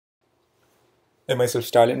Hey, myself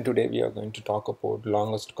Stalin. Today we are going to talk about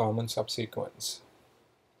longest common subsequence.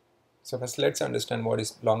 So first let's understand what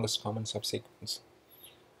is longest common subsequence.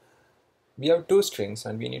 We have two strings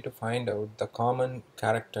and we need to find out the common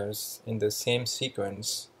characters in the same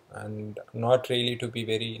sequence and not really to be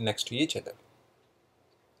very next to each other.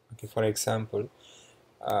 Okay, for example,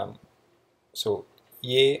 um, so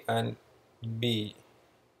A and B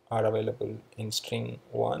are available in string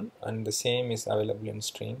 1 and the same is available in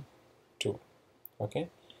string 2. Okay,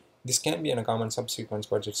 this can be in a common subsequence,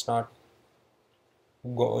 but it's not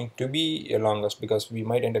going to be a longest because we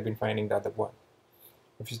might end up in finding the other one.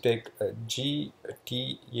 If you take G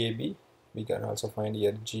T A B, we can also find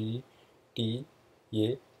here G T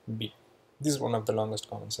A B. This is one of the longest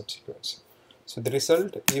common subsequence. So the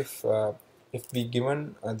result, if we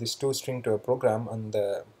given this two string to a program and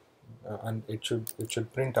it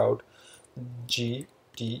should print out G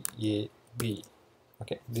T A B.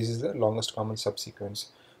 Okay, this is the longest common subsequence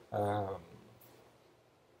for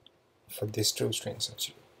these two strings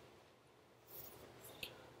actually.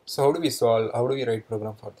 So how do we write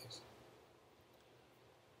program for this?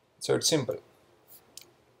 So it's simple.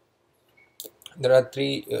 There are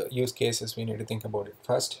three use cases we need to think about it.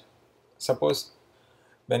 First, suppose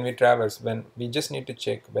when we just need to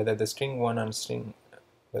check whether the string 1 and string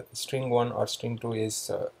 1 or string 2 is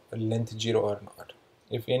length 0 or not.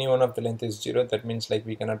 If any one of the length is 0, that means like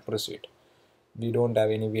we cannot proceed. We don't have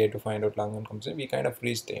any way to find out long and complex. We kind of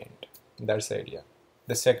reach the end. That's the idea.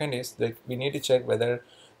 The second is that we need to check whether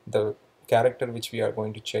the character which we are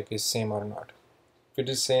going to check is same or not. If it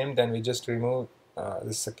is same, then we just remove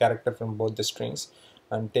this character from both the strings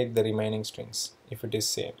and take the remaining strings if it is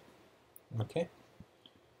same. Okay.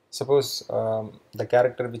 Suppose the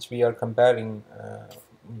character which we are comparing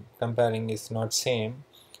is not same,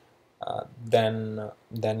 then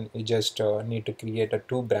we just need to create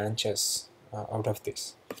two branches out of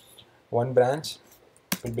this. One branch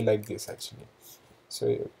will be like this actually. So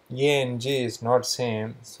A and G is not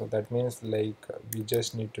same, so that means like we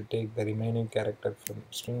just need to take the remaining character from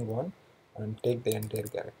string 1 and take the entire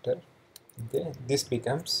character. Okay, this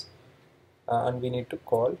becomes and we need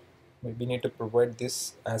to provide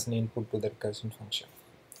this as an input to the recursion function.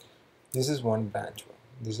 This is one branch 1.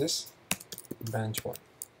 This is branch 1.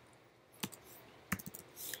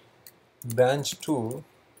 Branch 2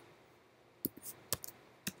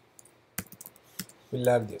 will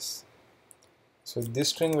have this. So this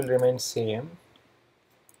string will remain same.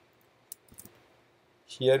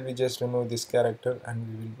 Here we just remove this character and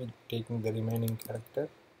we will be taking the remaining character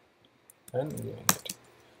and giving it.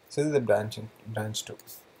 So this is the branch 2.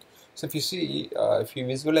 So if you see, if you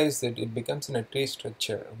visualize it, it becomes in a tree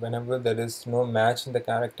structure. Whenever there is no match in the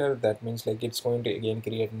character, that means like it's going to again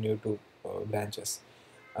create new two branches,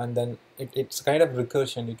 and then it's kind of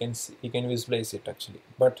recursion. You can visualize it actually.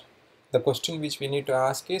 But the question which we need to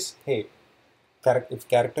ask is, hey, if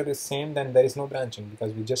character is same, then there is no branching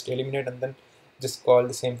because we just eliminate and then just call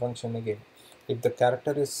the same function again. If the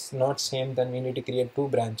character is not same, then we need to create two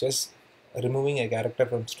branches, removing a character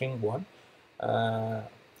from string 1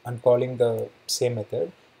 and calling the same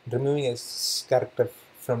method, removing a character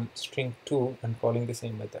from string 2 and calling the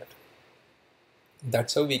same method.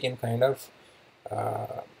 That's how we can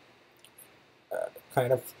uh,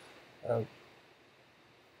 kind of uh,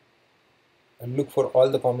 look for all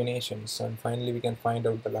the combinations, and finally we can find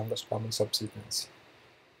out the longest common subsequence.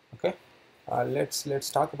 Okay, let's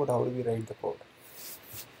talk about how do we write the code.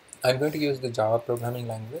 I'm going to use the Java programming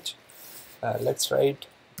language. Let's write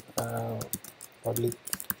public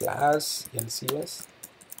class LCS.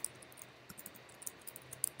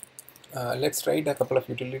 Let's write a couple of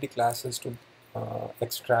utility classes to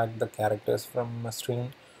extract the characters from a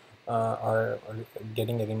string or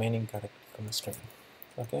getting a remaining character from a string.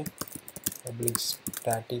 Okay, public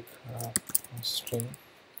static string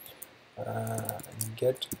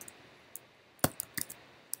get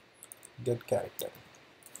character.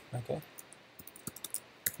 Okay,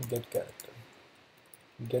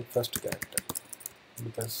 get first character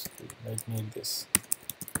because we might need this.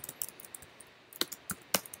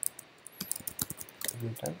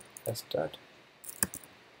 Return start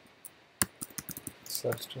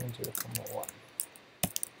substring 0,1.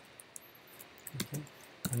 Okay,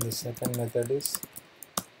 and the second method is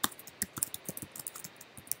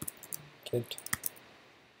get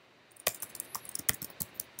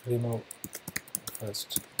remove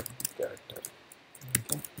first character.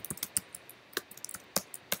 Okay,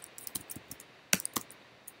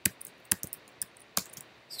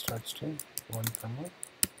 start string 1 comma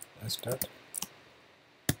start.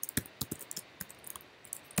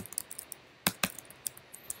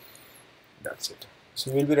 That's it. So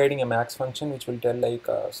we'll be writing a max function which will tell like,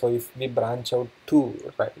 so if we branch out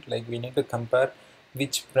 2, right, like we need to compare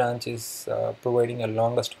which branch is providing a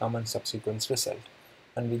longest common subsequence result,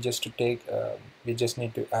 and we just need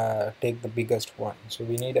to take the biggest one. So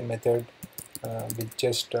we need a method which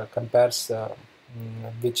just compares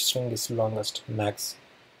which string is longest, max.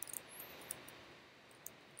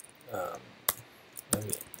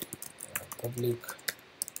 Maybe public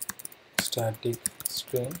static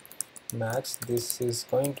string max. This is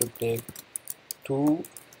going to take 2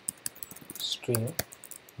 string,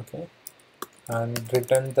 okay, and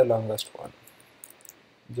return the longest one.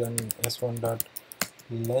 Then s1 dot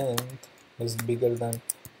length is bigger than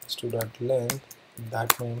s2 dot length.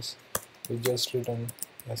 That means we just return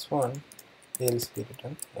s1, else we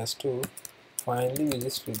return s2. Finally, we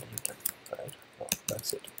just return, right? Oh,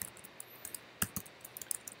 that's it.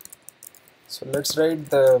 So let's write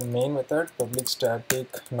the main method, public static,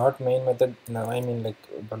 not main method. Now I mean like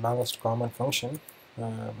the longest common function.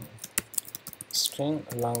 String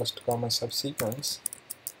longest common subsequence.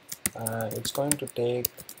 It's going to take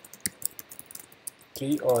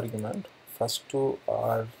 3 argument. First 2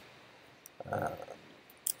 are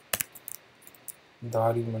the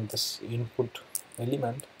argument, this input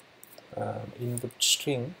element, input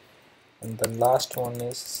string, and the last one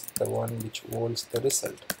is the one which holds the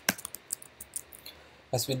result.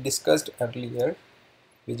 As we discussed earlier,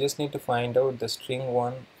 we just need to find out the string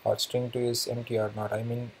 1 or string 2 is empty or not. I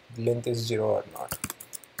mean length is 0 or not.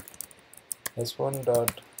 s1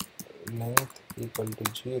 dot length equal to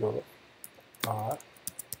 0 or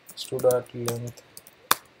s2 dot length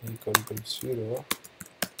equal to 0,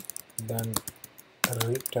 then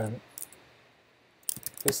return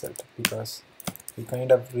result, because we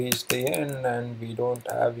kind of reached the end and we don't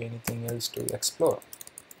have anything else to explore.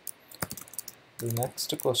 The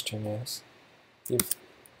next question is, if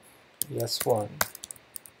s1,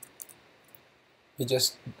 we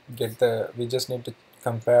just need to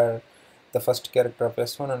compare the first character of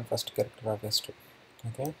s1 and first character of s2.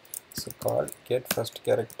 Okay, so call get first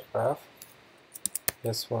character of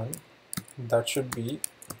s1. That should be,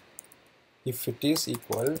 if it is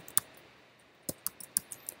equal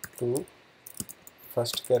to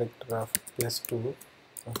first character of s2,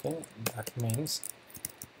 okay, that means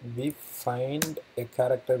we find a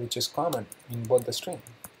character which is common in both the string.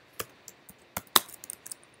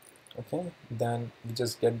 Okay, then we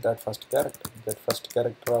just get that first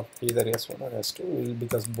character of either s1 or s2,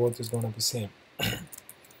 because both is going to be same.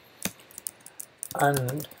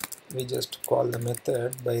 And we just call the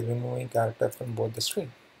method by removing character from both the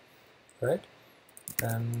string, right?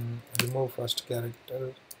 Then remove first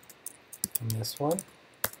character from s1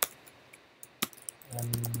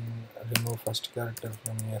 and remove first character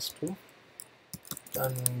from s2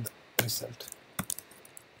 and result.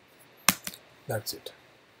 That's it.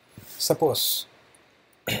 Suppose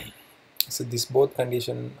so this both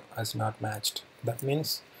condition is not matched, that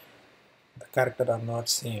means the character are not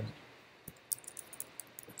same.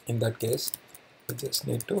 In that case, we just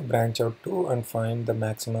need to branch out 2 and find the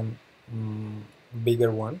maximum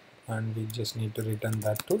bigger one, and we just need to return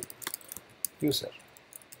that to user,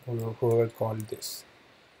 whoever called this.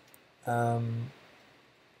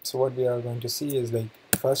 So what we are going to see is, like,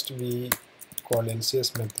 first we call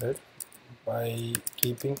LCS method by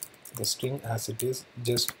keeping the string as it is,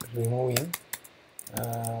 just remove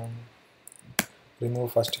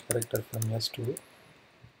first character from s2.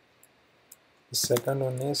 The second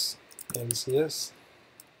one is LCS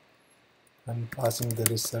and passing the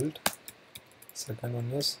result. Second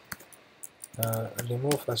one is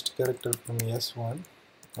remove first character from s1,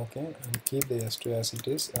 okay, and keep the s2 as it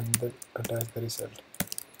is, and then attack the result.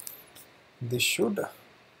 This should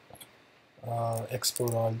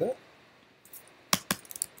explore all the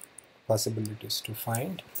possibilities to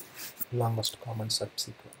find longest common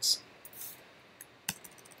subsequence.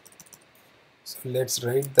 So let's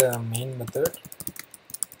write the main method.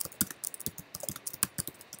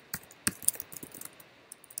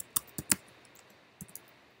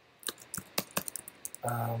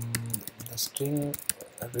 The string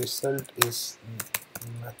result is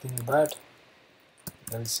nothing but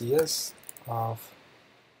LCS of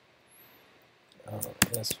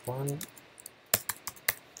s1.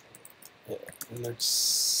 Yeah,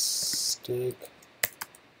 let's take,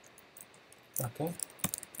 okay,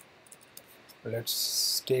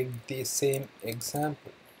 let's take the same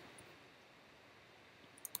example.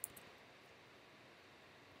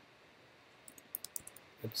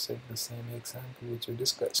 Let's take the same example which we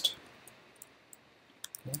discussed.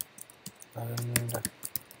 Okay. And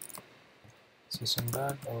system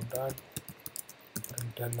dot out dot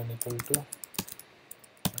println equal to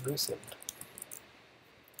result.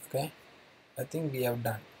 Okay, I think we have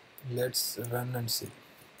done. Let's run and see.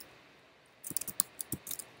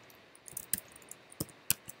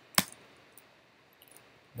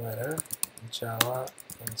 Error Java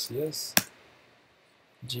NCS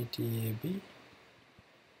GTAB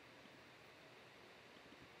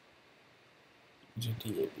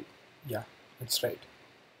GTAB. Yeah, that's right.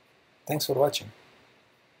 Thanks for watching.